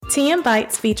TM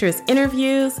Bites features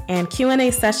interviews and Q&A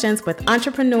sessions with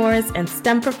entrepreneurs and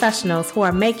STEM professionals who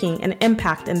are making an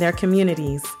impact in their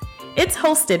communities. It's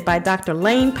hosted by Dr.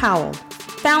 Lane Powell,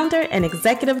 founder and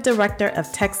executive director of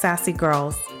Tech Sassy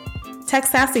Girls. Tech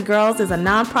Sassy Girls is a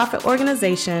nonprofit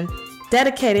organization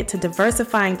dedicated to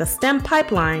diversifying the STEM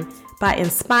pipeline by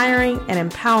inspiring and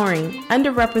empowering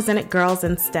underrepresented girls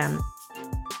in STEM.